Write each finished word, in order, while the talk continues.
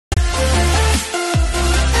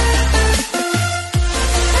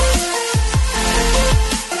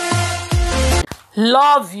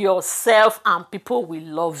Love yourself and people will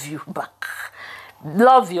love you back.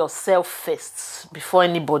 Love yourself first before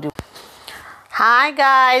anybody. Hi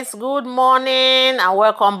guys, good morning and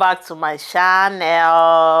welcome back to my channel.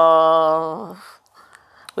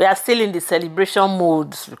 We are still in the celebration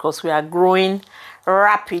mode because we are growing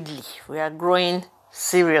rapidly. We are growing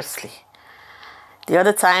seriously. The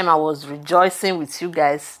other time I was rejoicing with you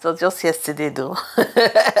guys. It was just yesterday though.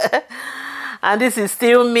 And this is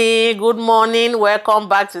still me. Good morning. Welcome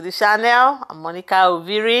back to the channel. I'm Monica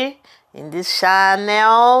Oviri. In this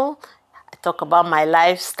channel, I talk about my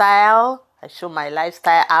lifestyle. I show my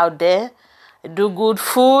lifestyle out there. I do good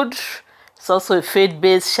food. It's also a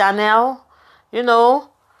faith-based channel. You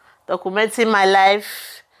know, documenting my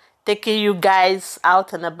life, taking you guys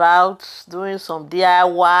out and about, doing some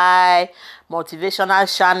DIY,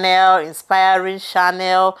 motivational channel, inspiring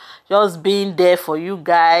channel, just being there for you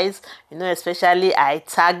guys. You know, especially I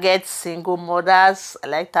target single mothers. I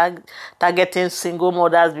like targeting single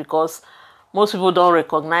mothers because most people don't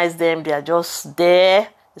recognize them. They are just there.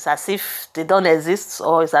 It's as if they don't exist,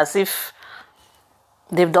 or it's as if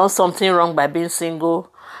they've done something wrong by being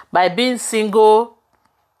single. By being single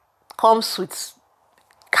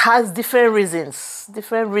has different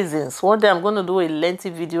reasons. One day I'm going to do a lengthy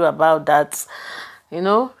video about that. You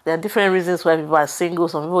know, there are different reasons why people are single.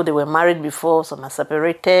 Some people, they were married before, some are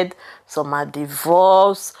separated, some are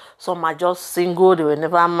divorced, some are just single, they were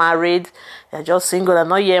never married. They're just single, they're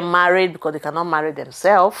not yet married because they cannot marry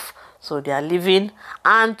themselves. So they are living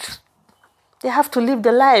and they have to live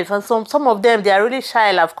the life. And some of them, they are really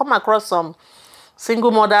shy. I've come across some single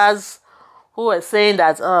mothers who were saying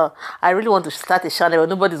that, I really want to start a channel, but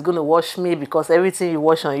nobody's going to watch me because everything you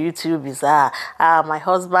watch on YouTube is, my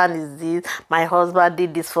husband is this, my husband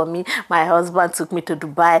did this for me, my husband took me to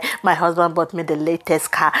Dubai, my husband bought me the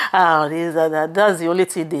latest car, that's the only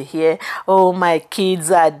thing they hear. Oh, my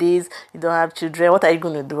kids are this, you don't have children, what are you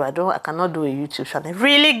going to do? I cannot do a YouTube channel.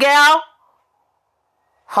 Really, girl?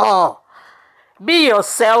 Be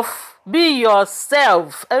yourself. Be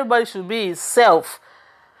yourself. Everybody should be himself.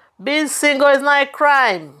 Being single is not a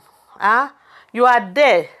crime. You are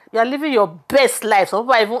there. You are living your best life. Some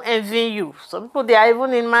people are even envying you. Some people, they are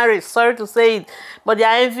even in marriage. Sorry to say it. But they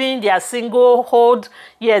are envying their singlehood.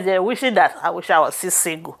 Yeah, they're wishing that, I wish I was still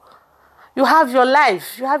single. You have your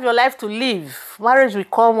life. You have your life to live. Marriage will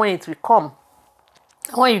come when it will come.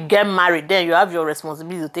 When you get married, then you have your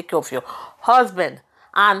responsibility to take care of your husband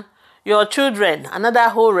and your children, another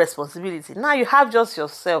whole responsibility. Now you have just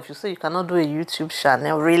yourself. You say you cannot do a YouTube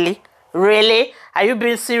channel. Really? Really? Are you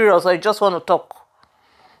being serious or you just want to talk?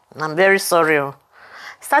 I'm very sorry.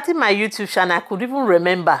 Starting my YouTube channel, I could even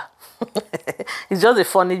remember. It's just a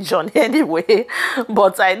funny journey anyway.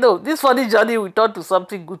 But I know this funny journey will turn to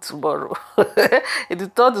something good tomorrow. It will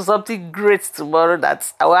turn to something great tomorrow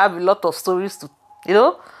that I will have a lot of stories to,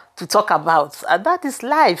 to talk about. And that is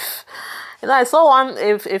life. You know, I saw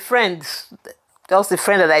a friend, just a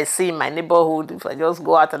friend that I see in my neighborhood. If I just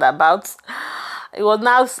go out and about, I was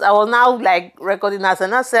now like recording us,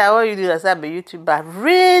 and I said, "What you do?" I said, "I'm a YouTuber."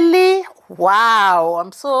 Really? Wow!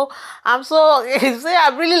 I'm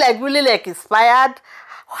really like inspired.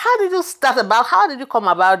 How did you start about? How did you come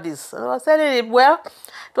about this? And I was telling him, well,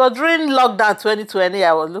 it was during lockdown 2020.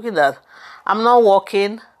 I was looking at, I'm not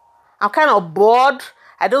working. I'm kind of bored.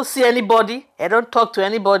 I don't see anybody. I don't talk to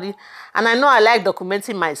anybody. And I know I like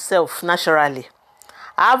documenting myself naturally.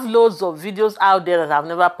 I have loads of videos out there that I've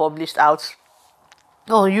never published out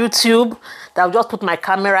on YouTube. That I'll just put my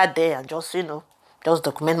camera there and just, just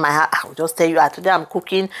document my, I'll just tell you, today I'm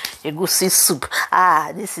cooking a goosey soup.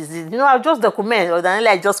 This is it. I'll just document. Or then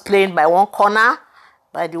like just playing by one corner.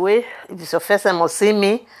 By the way, if it's your first time or see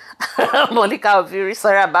me, Monica Oviri,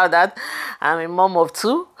 sorry about that. I'm a mom of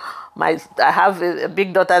two. I have a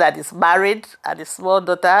big daughter that is married and a small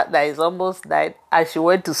daughter that is almost died as she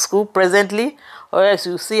went to school presently, or else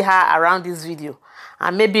you see her around this video.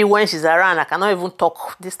 And maybe when she's around, I cannot even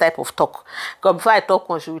talk this type of talk. Because before I talk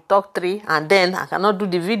one, she will talk three, and then I cannot do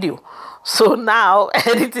the video. So now,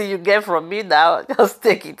 anything you get from me now, just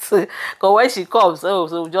take it. Because when she comes, so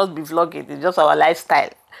we'll just be vlogging. It's just our lifestyle.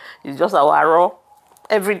 It's just our raw,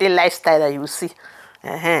 everyday lifestyle that you see.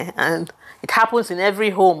 And it happens in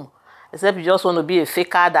every home. Except you just want to be a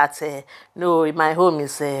faker that, no, in my home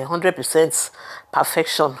is 100%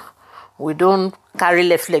 perfection. We don't carry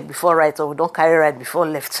left leg before right, or we don't carry right before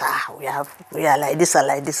left. We are like this and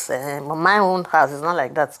like this. But my own house is not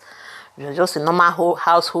like that. We are just a normal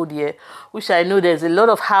household here, which I know there's a lot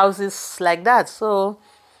of houses like that. So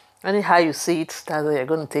anyhow you see it, that's how you're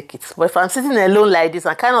going to take it. But if I'm sitting alone like this,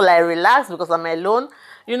 I'm kind of like relaxed because I'm alone,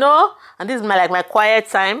 and this is my quiet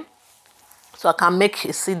time. so I can make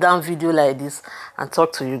a sit-down video like this and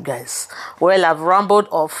talk to you guys. Well, I've rambled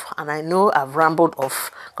off, and I know I've rambled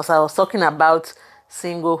off because I was talking about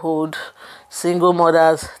singlehood, single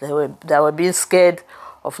mothers that were being scared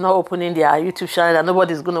of not opening their YouTube channel, and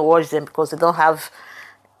nobody's going to watch them because they don't have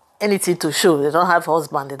anything to show. They don't have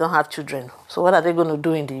husband, they don't have children. So what are they going to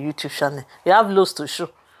do in the YouTube channel? You have loads to show.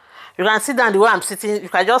 You can sit down the way I'm sitting. You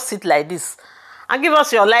can just sit like this and give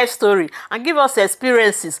us your life story, and give us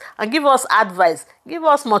experiences, and give us advice, give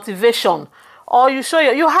us motivation. Or you show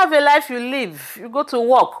you have a life you live. You go to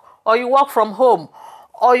work, or you work from home,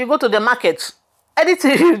 or you go to the market.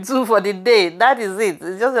 Anything you do for the day, that is it.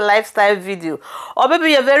 It's just a lifestyle video. Or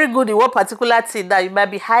maybe you're very good in one particular thing that you might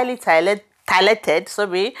be highly talented,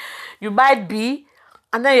 sorry. You might be,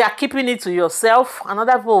 and then you are keeping it to yourself, and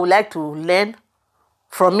other people would like to learn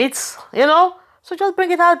from it, you know. So just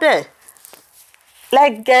bring it out there.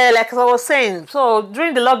 Like I was saying, so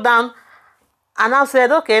during the lockdown, and I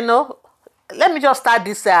said, okay, no, let me just start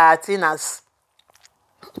this thing as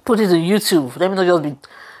put it to YouTube. Let me not just be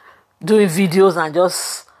doing videos and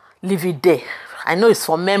just leave it there. I know it's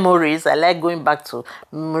for memories. I like going back to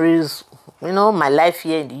memories, you know, my life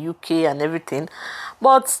here in the UK and everything.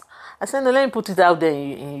 But I said, no, let me put it out there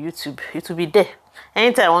in YouTube. It will be there.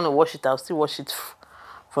 Anytime I want to watch it, I'll still watch it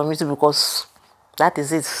from YouTube because that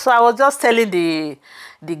is it. So I was just telling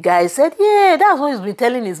the guy, said, yeah, that's what he's been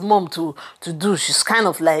telling his mom to do. She's kind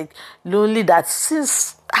of like lonely that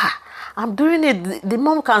since I'm doing it, the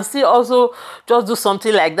mom can still also just do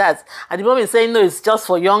something like that. And the mom is saying, no, it's just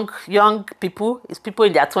for young people. It's people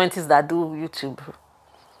in their 20s that do YouTube.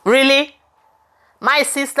 Really? My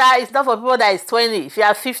sister, it's not for people that is 20. If you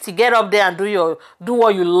are 50, get up there and do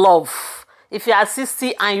what you love. If you are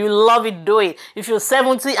 60 and you love it, do it. If you're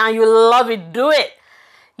 70 and you love it, do it.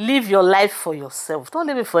 Live your life for yourself. Don't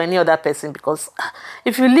live it for any other person, because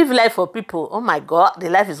if you live life for people, oh my God, the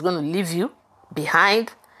life is going to leave you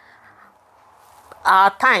behind.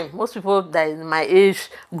 Our time, most people that in my age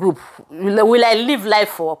group, will I live life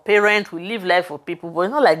for parents, will live life for people, but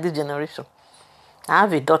it's not like this generation. I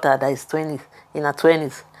have a daughter that is 20, in her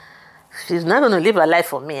 20s. She's not going to live her life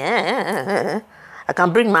for me. I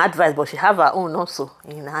can bring my advice, but she have her own also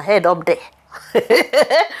in her head up there.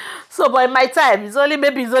 So, but in my time, it's only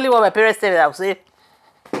what my parents tell me. I will say,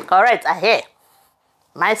 correct, I hear.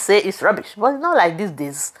 Might say it's rubbish, but it's not like these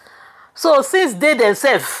days. So since they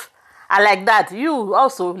themselves are like that, you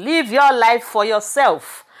also live your life for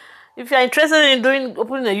yourself. If you're interested in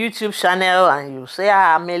opening a YouTube channel and you say,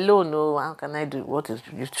 I'm alone, no, how can I do? What is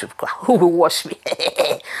YouTube? Who will watch me?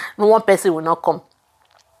 No one person will not come.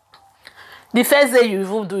 The first day you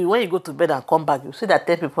even do it, when you go to bed and come back, you see that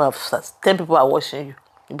 10 people are watching you.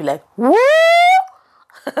 You'll be like, woo!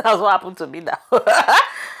 That's what happened to me now.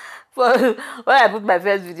 But when I put my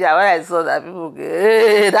first video, when I saw that people,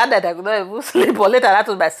 that night I could not even sleep. But later I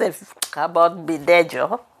told myself, how about be there,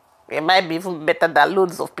 Joe? It might be even better than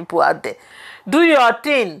loads of people out there. Do your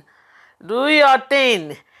thing. Do your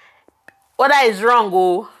thing. Whether it's wrong,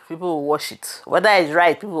 people will watch it. Whether it's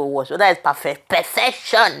right, people will watch it. Whether it's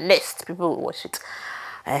perfectionist, people will watch it.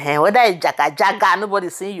 Whether it's jaga,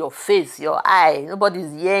 nobody's seeing your face, your eye,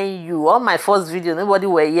 nobody's hearing you. On my first video, nobody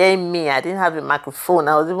were hearing me. I didn't have a microphone.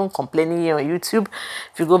 I was even complaining here on YouTube.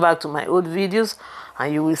 If you go back to my old videos,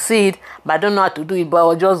 and you will see it, but I don't know how to do it, but I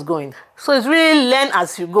was just going. So it's really learn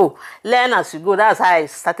as you go. Learn as you go. That's how I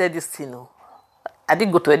started this thing. I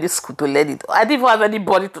didn't go to any school to learn it. I didn't even have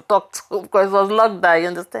anybody to talk to because it was lockdown, you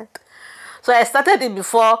understand? So I started it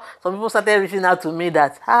before some people started reaching out to me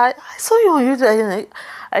that, I saw you on YouTube.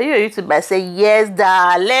 Are you on YouTube? I say, yes,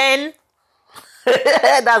 darling.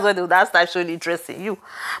 That's when they would start showing interest in you.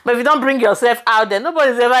 But if you don't bring yourself out there,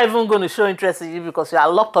 nobody's ever even going to show interest in you because you are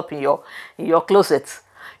locked up in your closet.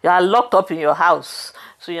 You are locked up in your house.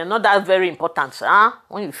 So you're not that very important.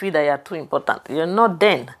 When you feel that you're too important, you're not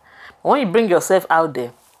then. But when you bring yourself out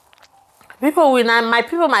there, people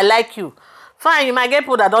might like you. Fine, you might get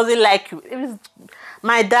people that doesn't like you.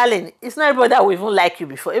 My darling, it's not everybody that will even like you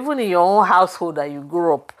before. Even in your own household that you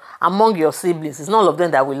grew up, among your siblings, it's not all of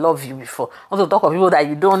them that will love you before. Not to talk of people that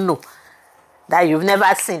you don't know, that you've never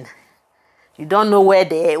seen. You don't know where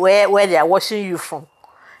they are watching you from.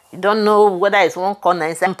 You don't know whether it's one corner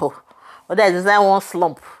example, whether it's inside one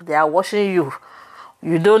slump. They are watching you.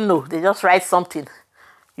 You don't know. They just write something.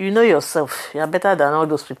 You know yourself. You are better than all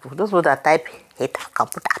those people. Those people that type, hate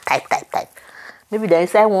computer, type. Maybe they're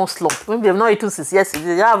inside one slump. Maybe they've not eaten since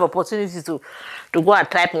yesterday. They have opportunity to go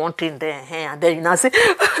and type one thing there. And then you now say,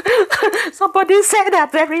 somebody said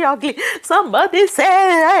I'm very ugly. Somebody said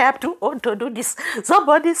I have too old to do this.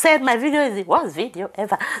 Somebody said my video is the worst video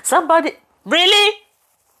ever. Somebody, really?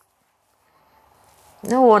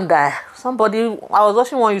 No wonder. Somebody, I was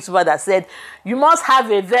watching one YouTuber that said, you must have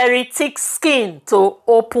a very thick skin to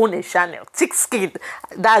open a channel. Thick skin,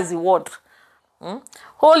 that's the word.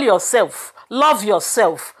 Hold yourself. Love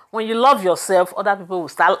yourself. When you love yourself, other people will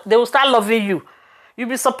start loving you. You'll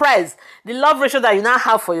be surprised. The love ratio that you now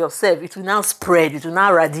have for yourself, it will now spread, it will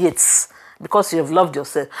now radiate because you have loved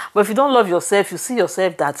yourself. But if you don't love yourself, you see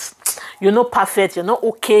yourself that you're not perfect, you're not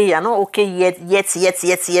okay, yet, 10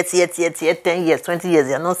 years, 20 years,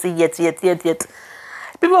 you're not see yet.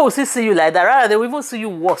 People will still see you like that, rather they will even see you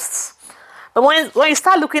worse. But when you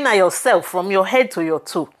start looking at yourself from your head to your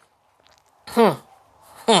toe,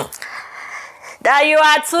 that you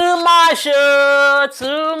are too much, oh,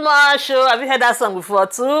 too much, oh. Have you heard that song before?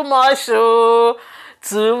 Too much, oh,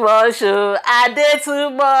 too much, oh. I did too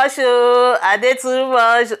much, oh, I did too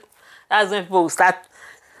much. That's when people will start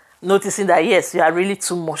noticing that, yes, you are really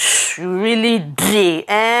too much. You really did.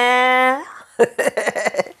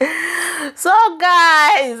 So,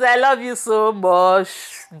 guys, I love you so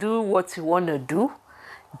much. Do what you want to do.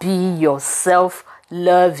 Be yourself.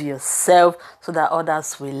 Love yourself so that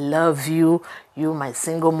others will love you. You, my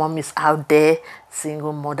single mommies out there,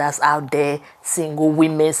 single mothers out there, single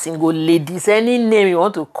women, single ladies, any name you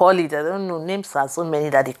want to call it. I don't know, names are so many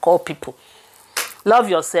that they call people. Love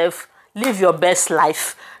yourself. Live your best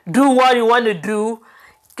life. Do what you want to do.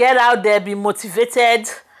 Get out there. Be motivated.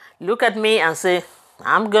 Look at me and say,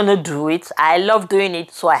 I'm going to do it. I love doing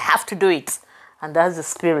it, so I have to do it. And that's the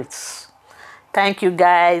spirit. Thank you,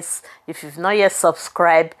 guys. If you've not yet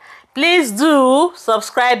subscribed, please do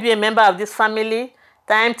subscribe. Be a member of this family.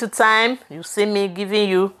 Time to time, you see me giving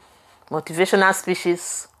you motivational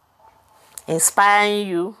speeches, inspiring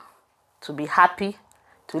you to be happy,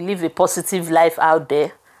 to live a positive life out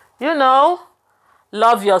there. You know,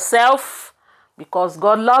 love yourself because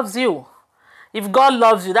God loves you. If God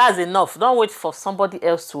loves you, that's enough. Don't wait for somebody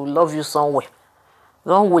else to love you somewhere.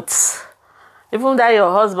 Don't wait. Even that your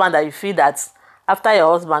husband, that you feel that after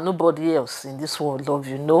your husband, nobody else in this world loves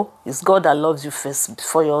you. No, it's God that loves you first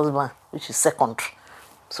before your husband, which is second.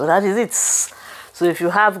 So that is it. So if you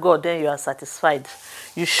have God, then you are satisfied.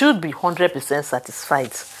 You should be 100%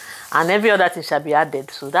 satisfied. And every other thing shall be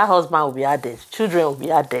added. So that husband will be added. Children will be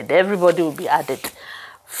added. Everybody will be added.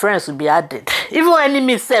 Friends will be added. Even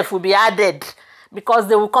enemies self will be added. Because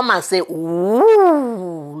they will come and say,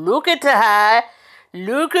 ooh, look at her.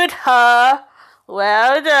 Look at her.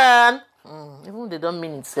 Well done. Even they don't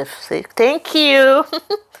mean it, say thank you.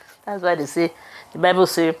 That's why they say, the Bible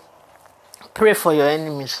say, pray for your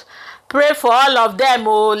enemies. Pray for all of them.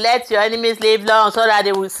 Oh, let your enemies live long so that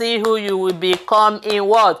they will see who you will become in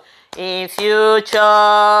what? In future.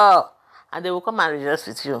 And they will come and rejoice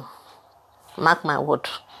with you. Mark my word.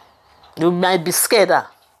 You might be scared.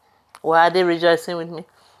 Why are they rejoicing with me?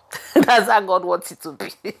 That's how God wants it to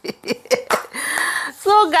be.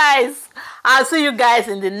 So, guys, I'll see you guys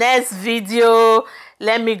in the next video.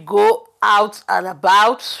 Let me go out and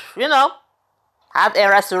about. You know, have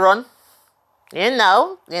errands to run. You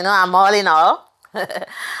know, I'm all in all. I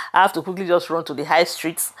have to quickly just run to the high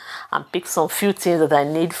streets and pick some few things that I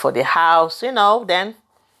need for the house. You know, then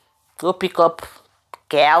go pick up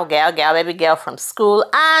baby girl from school.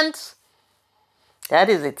 And that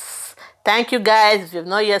is it. Thank you, guys. If you have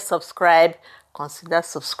not yet subscribed, consider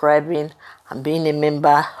subscribing and being a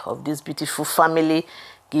member of this beautiful family.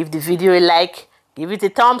 Give the video a like. Give it a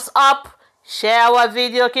thumbs up. Share our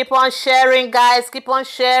video. Keep on sharing, guys. Keep on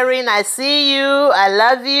sharing. I see you. I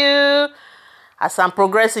love you. As I'm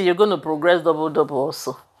progressing, you're going to progress double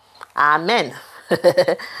also. Amen.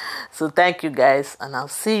 So thank you, guys. And I'll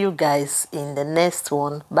see you guys in the next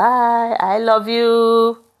one. Bye. I love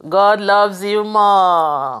you. God loves you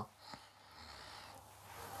more.